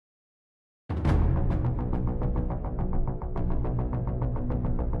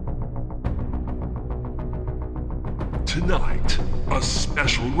Tonight, a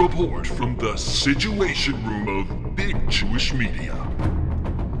special report from the Situation Room of Big Jewish Media.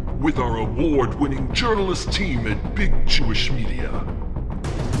 With our award-winning journalist team at Big Jewish Media.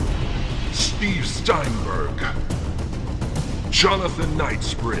 Steve Steinberg, Jonathan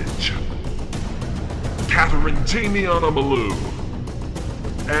Knightsbridge, Catherine Damiana Malou,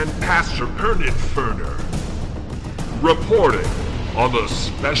 and Pastor Ernest Ferner. Reporting on the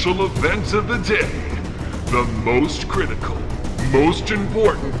special event of the day. The most critical, most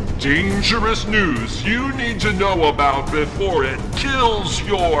important, dangerous news you need to know about before it kills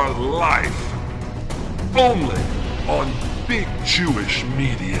your life. Only on Big Jewish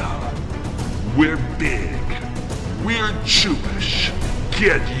Media. We're big. We're Jewish.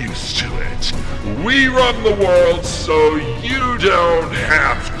 Get used to it. We run the world so you don't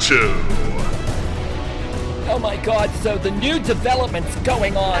have to. Oh my God, so the new developments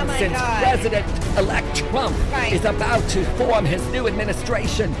going on since President-elect Trump is about to form his new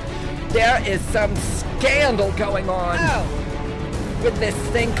administration. There is some scandal going on with this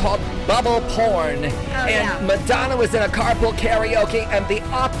thing called bubble porn. Madonna was in a carpool karaoke and the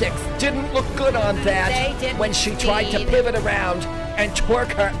optics didn't look good on that when she tried to pivot around and twerk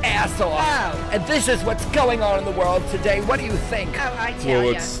her ass off. And this is what's going on in the world today. What do you think?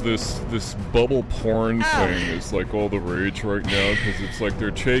 It's this bubble porn thing is like all the rage right now because it's like they're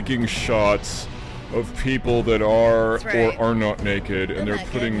taking shots of people that are or are not naked, and they're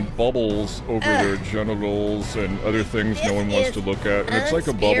putting bubbles over their genitals and other things no one wants to look at. And it's like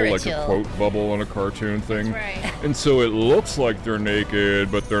a bubble, like a quote bubble on a cartoon thing. And so it looks like they're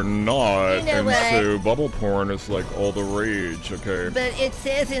naked, but they're not. You know so bubble porn is like all the rage, okay? But it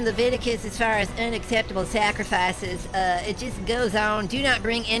says in Leviticus, as far as unacceptable sacrifices, it just goes on, do not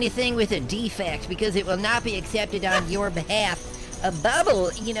bring anything with a defect, because it will not be accepted on your behalf. A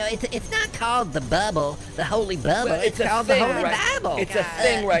bubble, you know, it's not called the bubble, the holy bubble. Well, it's called the holy Bible. It's a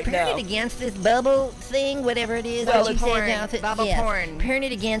thing right now. Parent against this bubble thing, whatever it is. Well, that you it's said now, bubble porn. Parent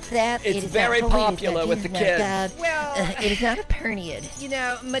against that. It's it is very not holy, popular with the kids. Well, it is not a period. You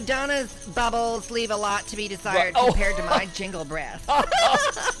know, Madonna's bubbles leave a lot to be desired Well, compared to my jingle breasts.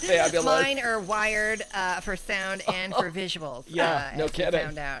 Fabulous. Mine are wired for sound and for visuals. Yeah, no as we kidding.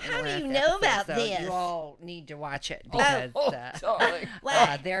 Found out in How the do you last know episode, about so this? You all need to watch it because darling.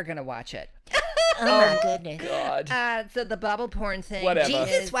 they're gonna watch it. Oh my goodness. God. So the bubble porn thing. Whatever. Jesus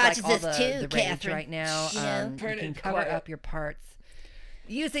is watches like all this the too, rage Catherine. right now. You know? You can Pretty cover quiet. up your parts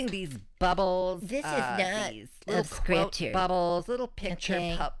using these bubbles. This is not these a little script quote here. bubbles, little picture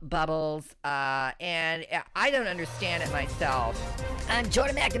Okay. bubbles, and I don't understand it myself. I'm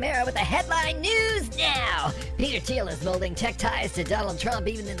Jordan McNamara with the headline news now. Peter Thiel is molding tech ties to Donald Trump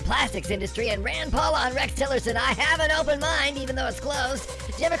even in the plastics industry, and Rand Paul on Rex Tillerson. I have an open mind even though it's closed.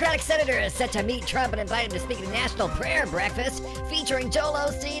 Democratic senator is set to meet Trump and invite him to speak at a national prayer breakfast featuring Joel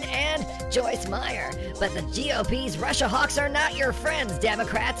Osteen and Joyce Meyer. But the GOP's Russia hawks are not your friends,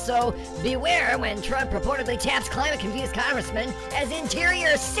 Democrats, so beware when Trump reportedly taps climate-confused congressman as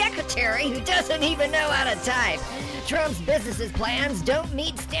Interior Secretary who doesn't even know how to type. Trump's business's plans don't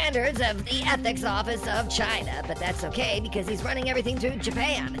meet standards of the Ethics Office of China, but that's okay because he's running everything through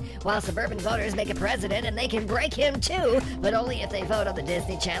Japan, while suburban voters make a president and they can break him too, but only if they vote on the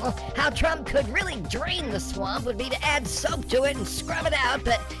Disney Channel. How Trump could really drain the swamp would be to add soap to it and scrub it out,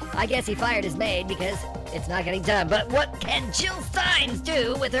 but I guess he fired his maid because it's not getting done. But what can Jill Steins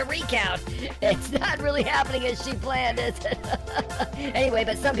do with a recount? It's not really happening as she planned, is it? Anyway,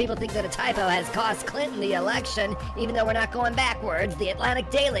 but some people think that a typo has cost Clinton the election, even though we're not going backwards. The Atlantic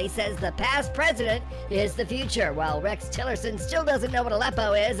Daily says the past president is the future, while Rex Tillerson still doesn't know what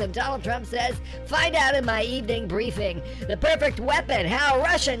Aleppo is, and Donald Trump says, find out in my evening briefing. The perfect weapon, how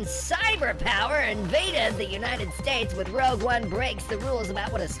Russian cyber power invaded the United States with Rogue One breaks the rules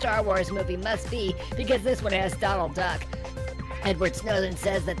about what a Star Wars movie must be, because this one has Donald Duck. Edward Snowden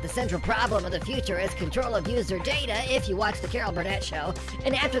says that the central problem of the future is control of user data if you watch the Carol Burnett show.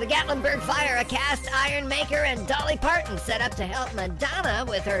 And after the Gatlinburg fire, a cast iron maker and Dolly Parton set up to help Madonna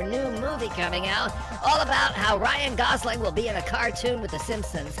with her new movie coming out, all about how Ryan Gosling will be in a cartoon with The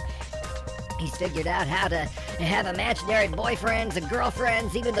Simpsons. He's figured out how to have imaginary boyfriends and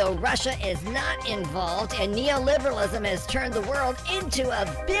girlfriends even though Russia is not involved, and neoliberalism has turned the world into a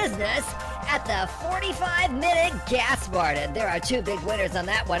business at the 45-minute gas Yes, Martin, there are two big winners on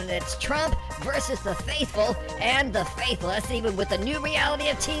that one, and it's Trump versus the faithful and the faithless, even with the new reality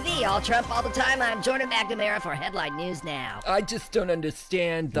of TV. All Trump all the time. I'm Jordan McNamara for Headline News Now. I just don't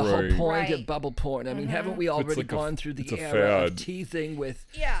understand the whole point of bubble porn. I mean, haven't we already gone through the era of teasing with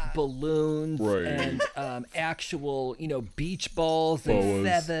balloons and actual, beach balls and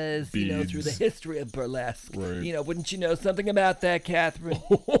feathers, beads. through the history of burlesque? Right. Wouldn't you know something about that, Catherine?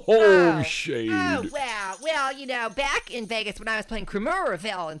 Shade. Oh, well, back in Vegas when I was playing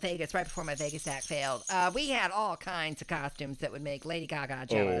Cremurville in Vegas, right before my Vegas act failed, we had all kinds of costumes that would make Lady Gaga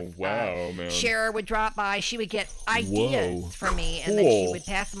jealous. Oh, wow, man. Cher would drop by. She would get ideas from me, and then she would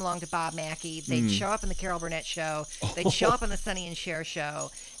pass them along to Bob Mackey. They'd show up in the Carol Burnett show. They'd show up on the Sonny and Cher show.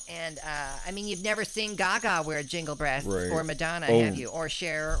 And, you've never seen Gaga wear jingle breasts or Madonna, have you? Or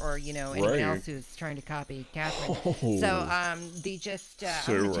Cher or, anyone else who's trying to copy Catherine. So, I'm going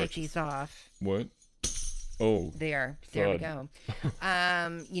to take these off. What? Oh. There we go.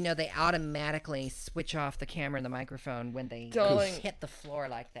 They automatically switch off the camera and the microphone when they hit the floor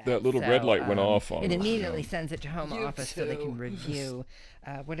like that. That little red light went off on it. It immediately sends it to home office so they can review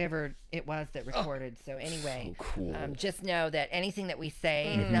whatever it was that recorded. So anyway, so cool. Just know that anything that we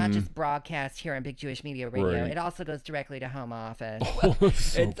say is not just broadcast here on Big Jewish Media Radio. It also goes directly to home office.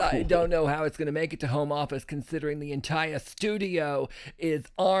 So cool. I don't know how it's going to make it to home office considering the entire studio is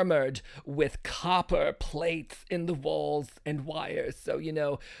armored with copper plates in the walls and wires. So,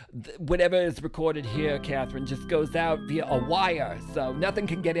 whatever is recorded here, Catherine, just goes out via a wire. So nothing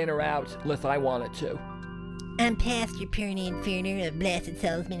can get in or out unless I want it to. I'm Pastor Pernian Ferner of Blessed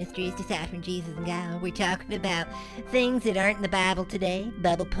Souls Ministries, Deciphering Jesus and God. We're talking about things that aren't in the Bible today.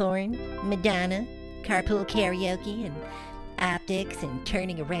 Bubble porn, Madonna, carpool karaoke, and optics, and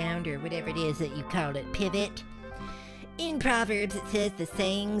turning around, or whatever it is that you called it, pivot. In Proverbs it says the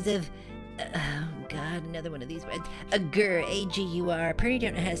sayings of, another one of these words, agur, A-G-U-R. Pernie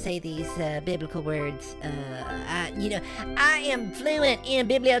don't know how to say these biblical words. I am fluent in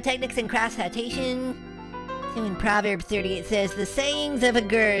bibliotechnics and cross-citation. So in Proverbs 30 it says, the sayings of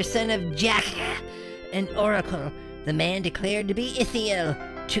Agur, son of Jakeh, an oracle, the man declared to be Ithiel,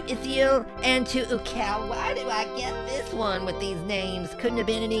 to Ithiel and to Ukal. Why do I get this one with these names? Couldn't have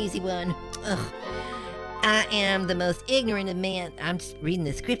been an easy one. Ugh. I am the most ignorant of men. I'm just reading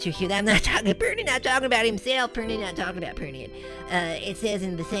the scripture here. I'm not talking, Pernie not talking about himself. Pernie not talking about Pernie. It says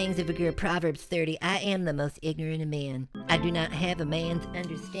in the sayings of Agur, Proverbs 30, I am the most ignorant of men. I do not have a man's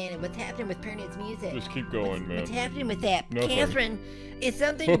understanding. What's happening with Pernie's music? Just keep going, man. What's happening with that? Nothing. Catherine, is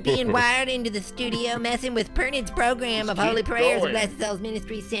something being wired into the studio messing with Pernie's program of Just Holy keep Prayers going. and Blessed Souls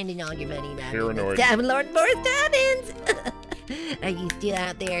Ministry, sending all your money right Paranoid. It's time, Lord Boris Dobbins. Are you still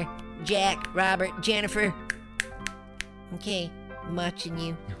out there? Jack, Robert, Jennifer? Okay, I'm watching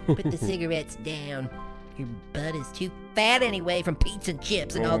you. Put the cigarettes down. Your butt is too fat anyway from pizza and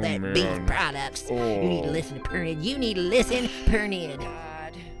chips and all that man. beef products. You need to listen to Pernid. You need to listen, Pernid.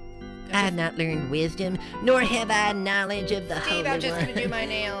 God. I have not learned wisdom, nor have I knowledge of the Steve, Holy I'm just One. going to do my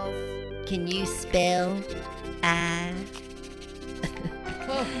nails. Can you spell I?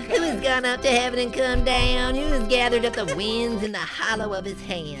 Oh, Who has gone up to heaven and come down? Who has gathered up the winds in the hollow of his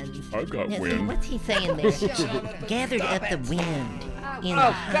hands? I got Now, see, wind. what's he saying there? Gathered up the wind in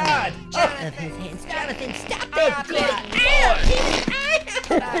the hollow of his hands. Jonathan, stop that!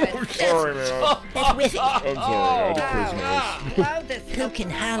 Oh, sorry, man. That's with it. I'm sorry. I had a crazy love this. Who can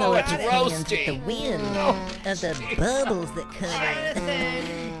hollow up it's his hands with roasting. the wind of the bubbles that come out?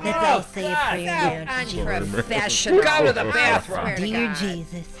 Let's all say a prayer now to Jesus. Unprofessional. Go to the I bathroom. swear to Dear God.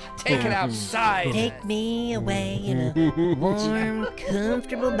 Jesus, Take it outside. take me away in a warm,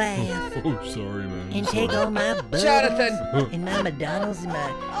 comfortable bath. Oh, sorry, man. And take all my bubbles Jonathan. and my McDonald's and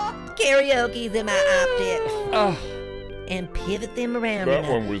my karaoke's and my optics Oh, and pivot them around That in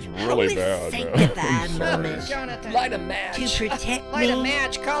a one was really holy, bad, man. sanctified I'm sorry. moment Jonathan. light a to match. protect Light a me,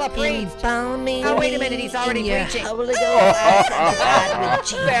 match. Call a priest. embalm me. Oh, wait a minute, he's already in your preaching. Holy Ghost, fire, sanctified with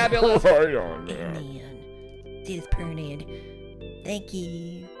Jesus. Fabulous. Right on, man. Amen. This is Pernid. Thank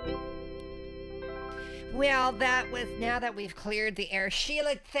you. Well, that was, now that we've cleared the air.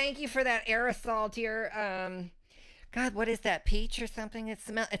 Sheila, thank you for that aerosol, dear. God, what is that, peach or something? It's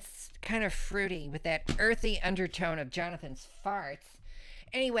kind of fruity with that earthy undertone of Jonathan's farts.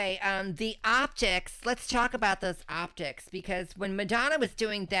 Anyway, the optics, let's talk about those optics, because when Madonna was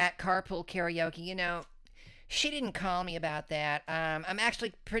doing that carpool karaoke, she didn't call me about that. I'm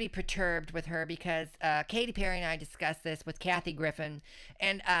actually pretty perturbed with her because Katy Perry and I discussed this with Kathy Griffin.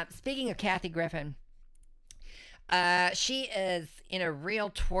 And speaking of Kathy Griffin, she is in a real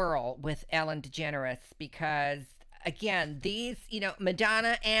twirl with Ellen DeGeneres because again, these,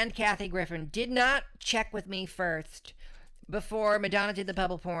 Madonna and Kathy Griffin did not check with me first before Madonna did the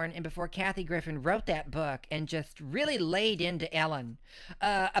bubble porn and before Kathy Griffin wrote that book and just really laid into Ellen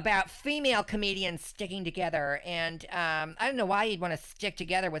about female comedians sticking together. And I don't know why you'd want to stick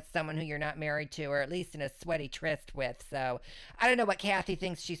together with someone who you're not married to, or at least in a sweaty tryst with. So I don't know what Kathy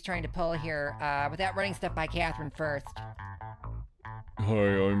thinks she's trying to pull here without running stuff by Catherine first. Hi,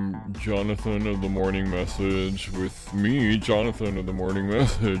 I'm Jonathan of the Morning Message with me, Jonathan of the Morning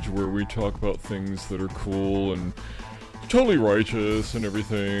Message, where we talk about things that are cool and totally righteous and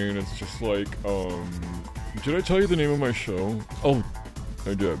everything. It's just like, did I tell you the name of my show? Oh,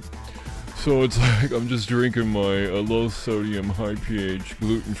 I did. So it's like I'm just drinking my low sodium, high pH,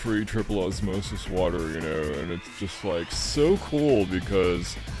 gluten-free triple osmosis water, and it's just like so cool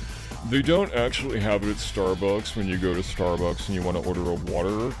because they don't actually have it at Starbucks when you go to Starbucks and you want to order a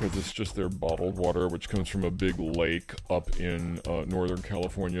water, because it's just their bottled water, which comes from a big lake up in Northern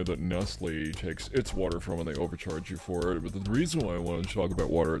California that Nestle takes its water from, and they overcharge you for it. But the reason why I want to talk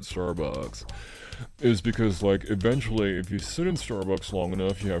about water at Starbucks is because, like, eventually, if you sit in Starbucks long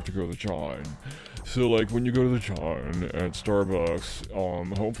enough, you have to go to the John. So, like, when you go to the John at Starbucks,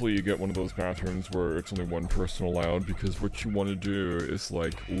 hopefully you get one of those bathrooms where it's only one person allowed, because what you want to do is,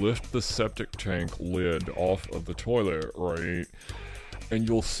 like, lift the septic tank lid off of the toilet, right? And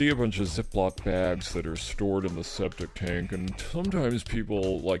you'll see a bunch of Ziploc bags that are stored in the septic tank, and sometimes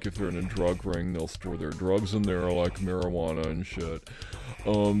people, like, if they're in a drug ring, they'll store their drugs in there, like marijuana and shit.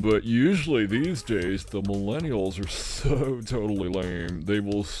 But usually these days, the millennials are so totally lame. They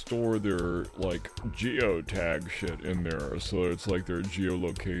will store their, like, geotag shit in there, so it's like their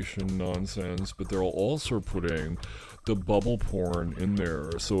geolocation nonsense, but they're also putting the bubble porn in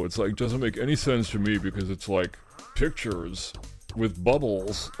there, so it's like, doesn't make any sense to me, because it's like pictures with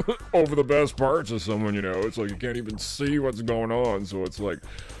bubbles over the best parts of someone, it's like you can't even see what's going on. So it's like,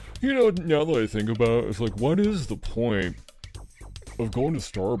 now that I think about it, it's like, what is the point of going to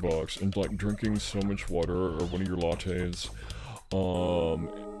Starbucks and, like, drinking so much water or one of your lattes,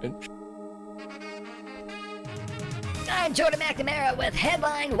 I'm Jordan McNamara with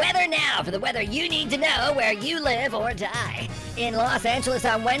Headline Weather Now for the weather you need to know where you live or die. In Los Angeles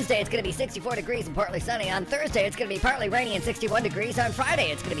on Wednesday, it's going to be 64 degrees and partly sunny. On Thursday, it's going to be partly rainy and 61 degrees. On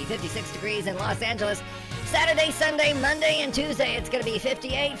Friday, it's going to be 56 degrees in Los Angeles. Saturday, Sunday, Monday, and Tuesday, it's going to be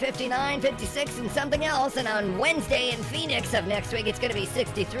 58, 59, 56, and something else. And on Wednesday in Phoenix of next week, it's going to be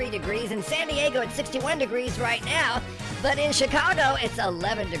 63 degrees. In San Diego, it's 61 degrees right now. But in Chicago, it's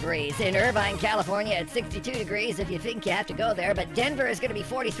 11 degrees. In Irvine, California, it's 62 degrees if you think you have to go there. But Denver is going to be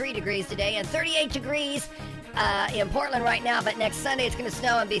 43 degrees today and 38 degrees in Portland right now. But next Sunday, it's going to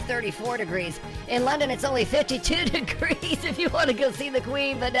snow and be 34 degrees. In London, it's only 52 degrees if you want to go see the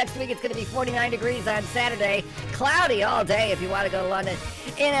Queen. But next week, it's going to be 49 degrees on Saturday. Cloudy all day if you want to go to London.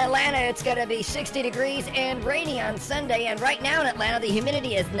 In Atlanta, it's going to be 60 degrees and rainy on Sunday. And right now in Atlanta, the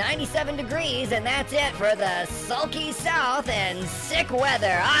humidity is 97 degrees. And that's it for the sulky South and sick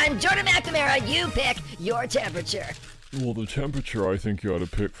weather. I'm Jordan McNamara. You pick your temperature. Well, the temperature I think you ought to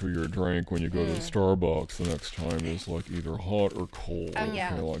pick for your drink when you go to Starbucks the next time is, like, either hot or cold. Oh,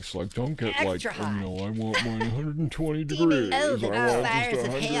 yeah. It's like, don't get, Extra like, hot. I want mine 120 degrees. Oh, the I want fires just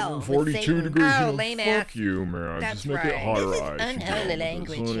of hell with 142 Satan. degrees. Oh, lame fuck ass. you, man. That's just make right. it hot This is ice. unholy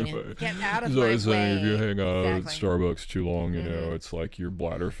language, So you know. anyway, Get out of so I my was saying, if you way. hang out at Exactly. Starbucks too long, it's like your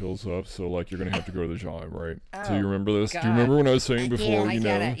bladder fills up, so, like, you're going to have to go to the gym, right? So Oh, you remember this? God. Do you remember when I was saying before, I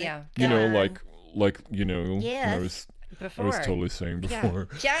get it, yeah. Yes. I was totally saying before.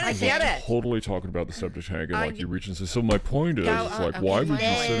 I get it. Totally talking about the septic tank and, I- like, you reach and say, so my point is, Go it's on, like, okay, why would you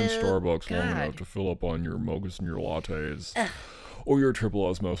sit in no, Starbucks long God. enough to fill up on your mochas and your lattes? Or your triple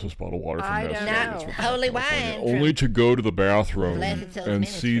osmosis bottled water from I Nestle? don't that's know. from Holy California, wine only to go to the bathroom Blessed Souls and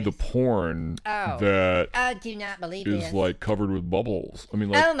see the Ministries. porn Oh. that I do not believe is, this. like, covered with bubbles. I mean,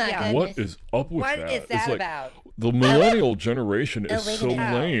 like, Oh my Yeah. what goodness. is up with What that? is It's that like, about? the millennial generation is wait a so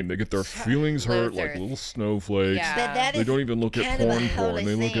minute. lame. They get their feelings hurt like Losers. little snowflakes. Yeah. But that They is don't even look at kind of a porn. holy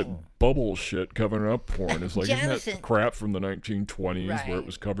They look at thing. bubble shit covering up porn. It's like, isn't Jonathan. that crap from the 1920s where Right. it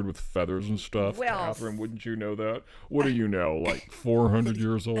was covered with feathers and stuff? Well, Catherine, wouldn't you know that? What do you know, like 400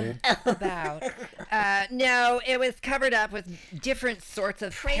 years old? About. No, it was covered up with different sorts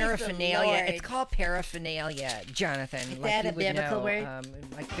of Praise the paraphernalia. Lord. It's called paraphernalia, Jonathan. Is like that you a would biblical know, word?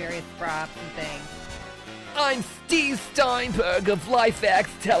 like various props and things. I'm Steve Steinberg of LifeX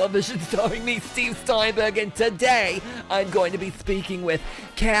Television, starring me, Steve Steinberg, and today I'm going to be speaking with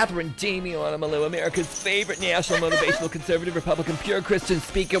Catherine Damiano-Malou, America's favorite national motivational conservative Republican pure Christian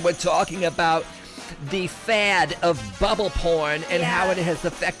speaker. We're talking about the fad of bubble porn and how it has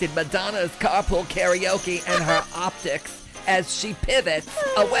affected Madonna's carpool karaoke and her optics as she pivots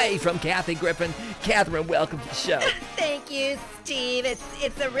away from Kathy Griffin. Catherine, welcome to the show. Thank you, Steve.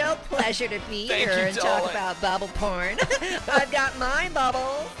 It's a real pleasure to be Thank here you, and darling. talk about bubble porn. I've got my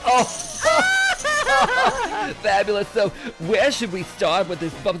bubbles. Oh, fabulous. So where should we start with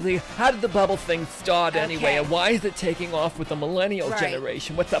this bubble thing? How did the bubble thing start anyway? Okay. And why is it taking off with the millennial Right.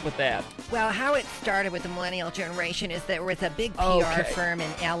 generation? What's up with that? Well, how it started with the millennial generation is there was a big PR Okay. firm in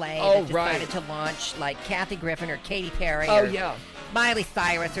LA Oh, that right. decided to launch like Kathy Griffin or Katy Perry Oh, or yeah. Miley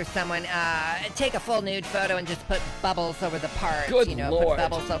Cyrus or someone take a full nude photo and just put bubbles over the parts. Good you know, Lord. put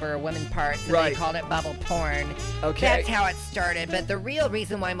bubbles over a woman parts, and Right. they called it bubble porn. Okay. That's how it started. But the real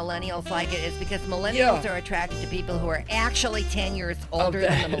reason why millennials like it is because millennials Yeah. are attracted to people who are actually 10 years older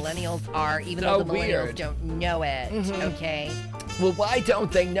than the that is millennials are, even so though the millennials weird. don't know it. Okay. Well, why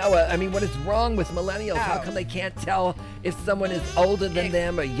don't they know it? I mean, what is wrong with millennials? How Oh. come they can't tell if someone is older than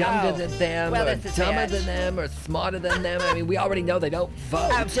them or younger Oh. than them Well, or this is dumber it. than them or smarter than them? I mean, we already know they don't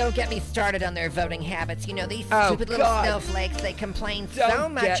vote. Oh, don't get me started on their voting habits. You know, these Oh, stupid little God. snowflakes, they complain so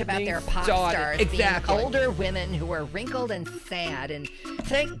Don't much get about me their pop started. stars Exactly. being older women who are wrinkled and sad. And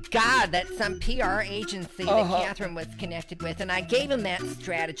thank God that some PR agency that Catherine was connected with, and I gave him that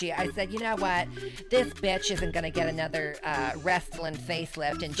strategy. I said, you know what? This bitch isn't going to get another Restylane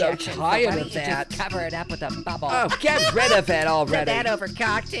facelift injection. tired why of don't you that. just cover it up with a bubble? Oh, get rid of it Put already. that over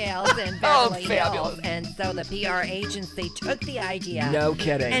cocktails and Oh, Beverly fabulous. Hills. And so the PR agency took the idea. No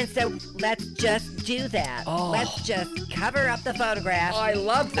kidding. And so let's just do that. Oh. Let's just cover up the photographs I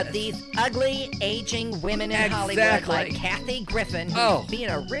love this. of these ugly, aging women in Hollywood Exactly. like Kathy Griffin, who's Oh. being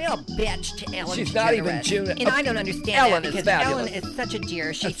a real bitch to Ellen She's not even DeGeneres. June- And I don't understand Ellen that is because fabulous. Ellen is such a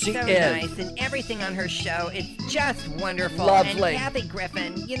dear. She's She so is. nice, and everything on her show is just wonderful. Lovely. And Kathy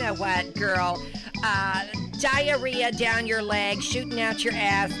Griffin, you know what, girl? Diarrhea down your leg, shooting out your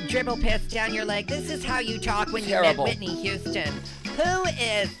ass, dribble piss down your leg. This is how you talk when Terrible. you met Whitney Houston. Who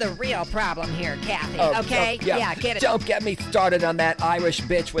is the real problem here, Kathy? Oh, okay? don't- Get it. Don't get me started on that Irish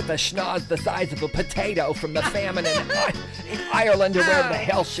bitch with a schnoz the size of a potato from the famine in Ireland or wherever the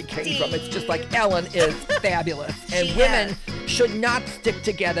hell she came from. It's just like Ellen is fabulous. And She women is. should not stick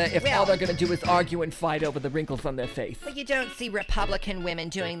together if all Well- they're going to do is argue and fight over the wrinkles on their face. But you don't see Republican women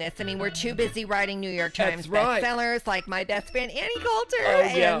doing this. I mean, we're too busy writing New York Times That's right. bestsellers like my best friend Annie Coulter Oh,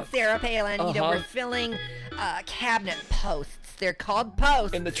 yeah. and Sarah Palin. You know, Uh-huh. we're filling cabinet posts. They're called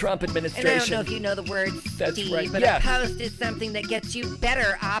posts. In the Trump And I don't administration. know if you know the word, That's Steve, right, but yes. a post is something that gets you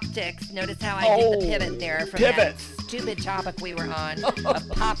better optics. Notice how I did the pivot there from pivots. that stupid topic we were on of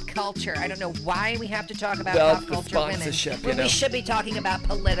pop culture. I don't know why we have to talk about Well, pop it's the culture women sponsorship, you when know. we should be talking about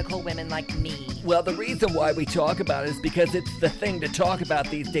political women like me. Well, the reason why we talk about it is because it's the thing to talk about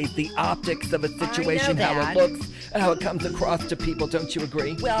these days, the optics of a situation, how that. it looks, how it comes across to people. Don't you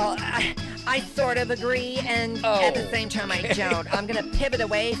agree? Well, I sort of agree, and at the same time, I don't. I'm going to pivot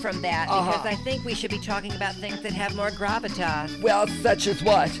away from that because I think we should be talking about things that have more gravitas. Well, such as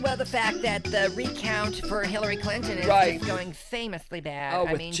what? Well, the fact that the recount for Hillary Clinton is Right. going famously bad. Oh,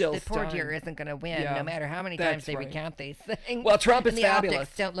 I with mean, Jill the poor Stein. dear isn't going to win, Yeah, no matter how many that's times they right. recount these things. Well, Trump is and the fabulous.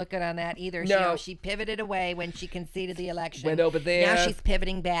 optics don't look good on that either. No. She pivoted away when she conceded the election. Went over there. Now she's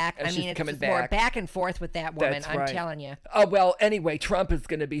pivoting back. And I mean, she's it's coming just more back. back and forth with that woman. That's I'm right. telling you. Oh, well, anyway, Trump is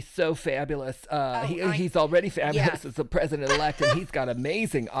going to be so fabulous. He's already fabulous Yeah. as the president-elect, and he's got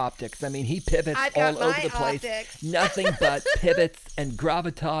amazing optics. I mean, he pivots I've got all over my the place. optics. Nothing but pivots and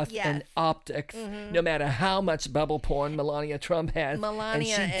gravitas Yes. and optics, no matter how much bubble porn Melania Trump has.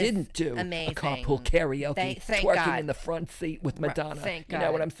 Melania and she is didn't do amazing. a carpool karaoke, Thank twerking God. in the front seat with Madonna. Thank you God.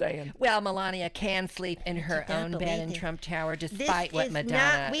 know what I'm saying? Well, Melania can sleep in her don't own bed believe in it. Trump Tower, despite what is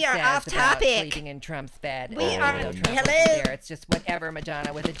Madonna not- we are says off about topic. sleeping in Trump's bed. We And are- no Trump was hello? there. It's just whatever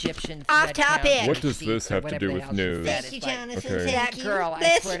Madonna with Egyptian Off red topic. count What does seats this or have to whatever do the with hell she news? said. Thank you, It's like, Jonathan. Okay. Thank That you. girl, I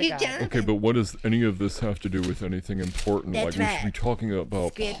Bless swear to you, God. Jonathan. Okay, but what does any of this have to do with anything important? That's like we should be right. talking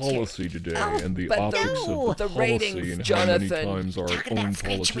about Scripture. policy today Oh, and the but optics no. of the, The policy ratings, and Jonathan. how many times our Talking own about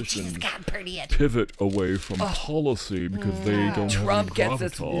scripture, which politicians has gotten pretty at pivot away from policy because they don't Trump have gets any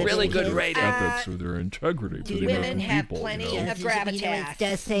us really good gravitas, ratings. ethics, or their integrity for the women American have people. plenty you know? of You know, gravitas. it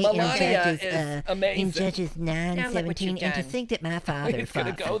does say Melania in is Judges, amazing. in Judges 9, Now look what 17, you've and to done. think that my father It's gonna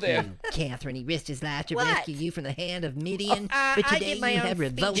fought go for there. you. Catherine. He risked his life to rescue you from the hand of Midian. But I today did my you own have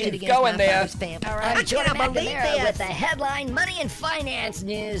speech. revolted It's against going my there. father's family. All right. I'm Jordan I cannot believe McNamara this. with the headline Money and Finance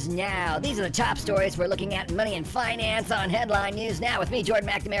News Now. These are the top stories we're looking at in money and finance on Headline News Now. With me, Jordan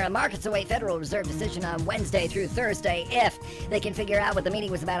McNamara. Markets await Federal Reserve decision on Wednesday through Thursday if they can figure out what the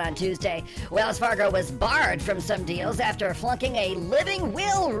meeting was about on Tuesday. Wells Fargo was barred from some deals after flunking a living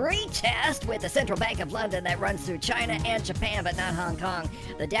will retest with the Central Bank of London that runs through China and Japan, but not Hong Kong.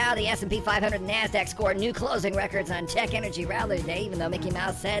 The Dow, the S&P 500, and NASDAQ scored new closing records on tech energy rally today, even though Mickey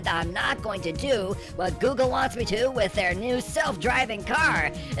Mouse said, I'm not going to do what Google wants me to with their new self-driving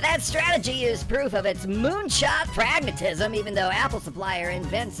car. That strategy is proof of its moonshot pragmatism, even though Apple supplier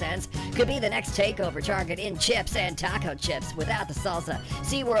InvenSense could be the next takeover target in chips and taco chips without the salsa.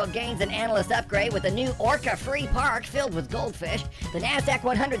 SeaWorld gains an analyst upgrade with a new orca-free park filled with goldfish. The NASDAQ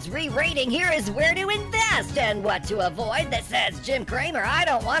 100's re-rating. Here is where to invest and what to avoid. That says Jim Cramer, I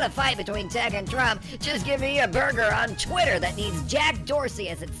don't want to fight between Tech and Trump. Just give me a burger on Twitter that needs Jack Dorsey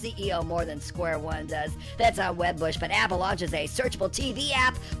as its CEO more than Square One does. That's on Webbush, but Apple launches a searchable TV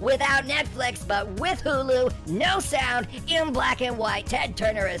app without Netflix, but with Hulu, no sound, in black and white. Ted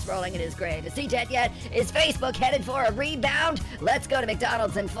Turner is rolling in his grave. Is he dead yet? Is Facebook headed for a rebound? Let's go to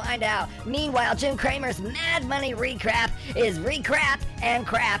McDonald's and find out. Meanwhile, Jim Cramer's Mad Money recrap is recrap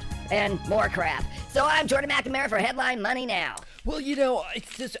and more crap. So I'm Jordan McNamara for Headline Money Now. Well,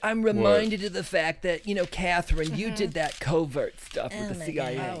 it's just, I'm reminded of the fact that, Catherine, you did that covert stuff with the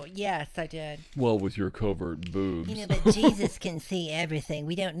CIA. Oh, yes, I did. Well, with your covert boobs. But Jesus can see everything.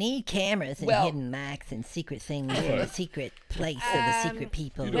 We don't need cameras and Well- hidden mics and secret things in the secret place of the secret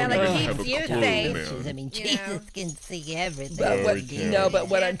people. You Well, don't it even keeps have a you clue, safe. man. I mean, You Jesus know. can see everything. But what, Very no, but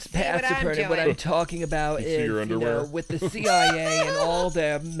what I'm, Can't see what Pastor I'm Pernin, what doing. I'm talking about You see is, your underwear? with the CIA and all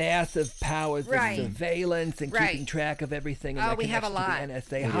their massive powers Right. of surveillance and Right. keeping track of everything and Oh, their we have a connection to lot.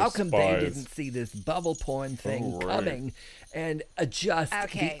 the NSA. And How the come they spies. didn't see this bubble porn thing Oh, right. coming and adjust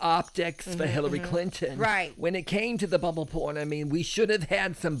Okay. the optics for Hillary Clinton? Right. When it came to the bubble porn, I mean, we should have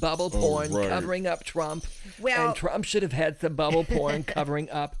had some bubble porn right. covering up Trump, Well- and Trump should have had some bubble porn covering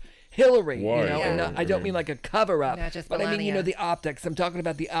up Hillary. Why? And Yeah. I don't mean like a cover up, Not just but I mean, Melania. the optics. I'm talking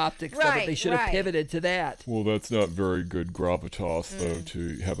about the optics of it. Right, They should have right. pivoted to that. Well, that's not very good gravitas, though,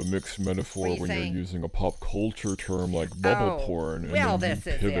 to have a mixed metaphor What are you when saying? you're using a pop culture term like bubble Oh, porn, and well, then this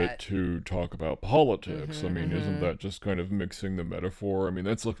you is pivot it. to talk about politics. I mean, isn't that just kind of mixing the metaphor? I mean,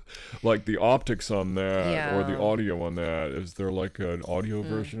 that's like the optics on that, or the Yeah. audio on that. Is there like an audio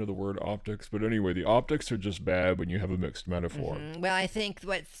version of the word optics? But anyway, the optics are just bad when you have a mixed metaphor. Well, I think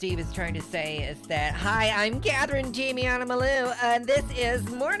what Steve is trying to say is that, hi, I'm Catherine Jamiana Malou, and this is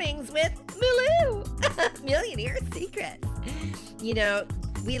Mornings with Malou, Millionaire Secrets.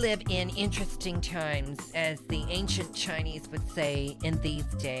 We live in interesting times, as the ancient Chinese would say in these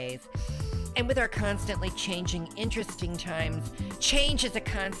days. And with our constantly changing, interesting times, change is a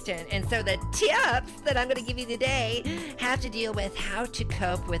constant. And so the tips that I'm going to give you today have to deal with how to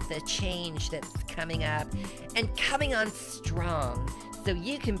cope with the change that's coming up and coming on strong, so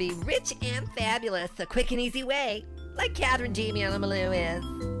you can be rich and fabulous a quick and easy way, like Catherine Jamiana Malou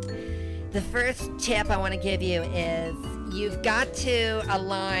is. The first tip I want to give you is you've got to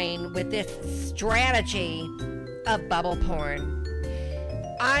align with this strategy of bubble porn.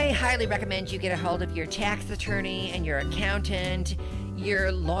 I highly recommend you get a hold of your tax attorney and your accountant,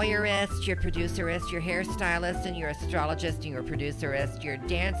 your lawyerist, your producerist, your hairstylist, and your astrologist, and your producerist, your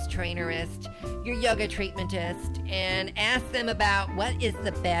dance trainerist, your yoga treatmentist, and ask them about what is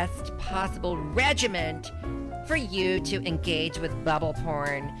the best possible regimen for you to engage with bubble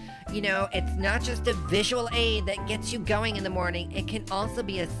porn. It's not just a visual aid that gets you going in the morning. It can also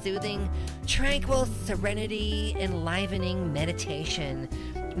be a soothing, tranquil, serenity, enlivening meditation.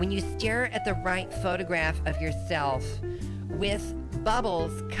 When you stare at the right photograph of yourself with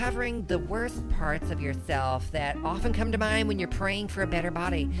bubbles covering the worst parts of yourself that often come to mind when you're praying for a better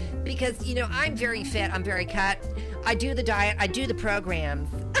body. Because, I'm very fit, I'm very cut, I do the diet, I do the programs,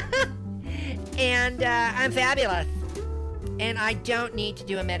 and I'm fabulous. And I don't need to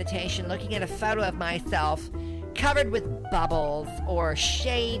do a meditation looking at a photo of myself covered with bubbles or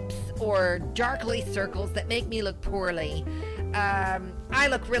shapes or darkly circles that make me look poorly. I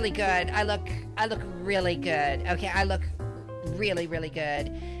look really good. I look really good. Okay, I look really, really good.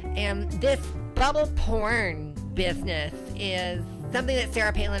 And this bubble porn business is something that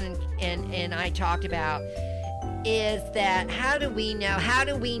Sarah Palin and I talked about, is that how do we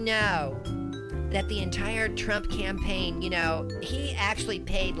know that the entire Trump campaign, he actually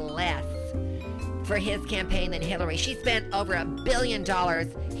paid less for his campaign than Hillary. She spent over $1 billion.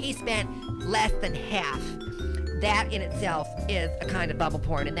 He spent less than half. that in itself is a kind of bubble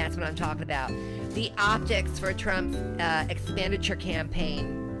porn, and that's what I'm talking about. The optics for Trump's expenditure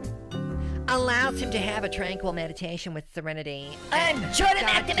campaign allows him to have a tranquil meditation with serenity. I'm Jordan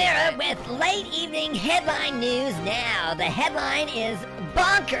McNamara with late evening headline news now. The headline is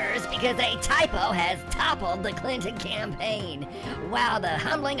bonkers because a typo has toppled the Clinton campaign. While the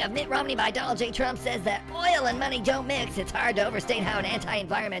humbling of Mitt Romney by Donald J. Trump says that oil and money don't mix, it's hard to overstate how an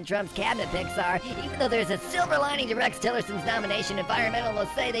anti-environment Trump's cabinet picks are. Even though there's a silver lining to Rex Tillerson's nomination,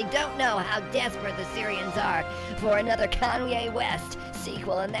 environmentalists say they don't know how desperate the Syrians are for another Kanye West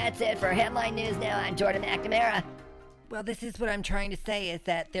sequel. And that's it for Headline News Now. I'm Jordan McNamara. Well, this is what I'm trying to say, is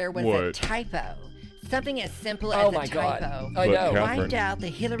that there was a What? typo. Something as simple as a typo I know. Catherine. wiped out the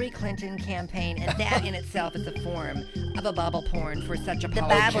Hillary Clinton campaign, and that in itself is a form of a bubble porn for such a The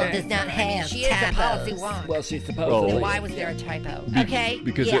policy. Bible does not have She is a policy typos. wonk. Well, she's Well, supposedly. Then why was there a typo? Okay,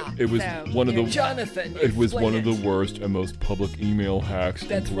 Because yeah, it was so, one of the Jonathan, it was one of the explain worst and most public email hacks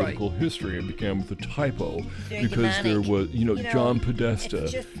That's in right. political history. It began with a typo Very because there demonic. was, John Podesta.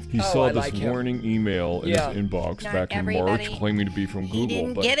 it's just- He Oh, saw I this like him. warning email in Yeah. his inbox Not back in March, everybody- claiming to be from Google.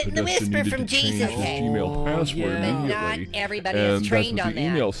 didn't but get it in the Podesta whisper needed from to change Jesus. his Okay. Gmail password yeah. But not immediately. everybody and is trained that's what on the that.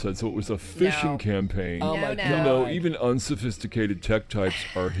 email said. So it was a phishing No. campaign. Oh No, my no. You god. know, even unsophisticated tech types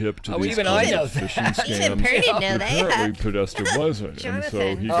are hip to Oh, these even I kinds know of phishing that. Even scams. Perry didn't know Apparently, that. Podesta wasn't, and so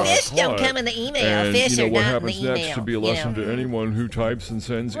Jonathan. he got Fish don't caught. come in the email. And Fish you know are what not in happens the next email. should be a lesson to anyone who types and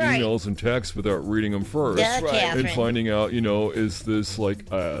sends Right. emails and texts without reading them first. Duh, right. Catherine. And finding out, is this like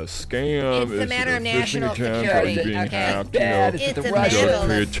a scam? It's a Is matter it of a phishing national attempt? Are security, you being okay? hacked? Bad. Is it It's the a You Russians? matter gotta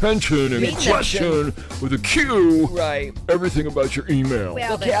pay attention and Read question with a Q Right. everything about your email. Well,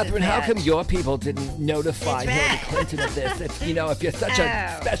 Well, this is Catherine, how bad. come your people didn't notify That's Hillary right. Clinton of this? If you're such a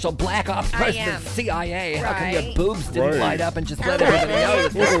Oh. special black ops I person am. of CIA, how come your Right. boobs didn't Right. light up and just let Oh, everybody right. know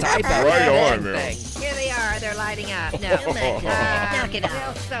that this typo Right was on, a man. thing? Here they are. They're lighting up. No. Oh my God. Knock it Well,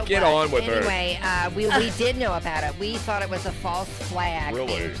 off. so Get what? on with it. Anyway, we did know about it. We thought it was a false flag Really?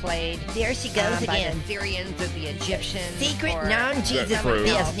 being played There she goes by again. the Syrians or the Egyptians. Secret or non-Jesus That's true.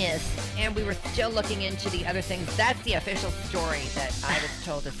 business. And we were still looking into the other things. That's the official story that I was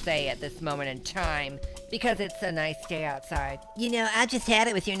told to say at this moment in time because it's a nice day outside. I just had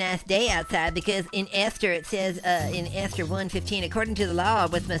it with your nice day outside because in Esther it says in Esther 1:15, according to the law,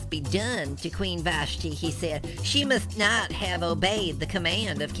 what must be done to Queen Vashti, he said, she must not have obeyed the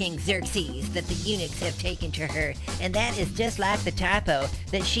command of King Xerxes that the eunuchs have taken to her. And that is just like the typo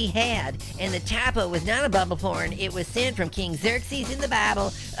that she had. And the typo was not a bubble porn. It was sent from King Xerxes in the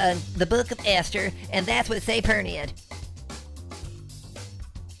Bible, the book of Esther, and that's what Say Perniad.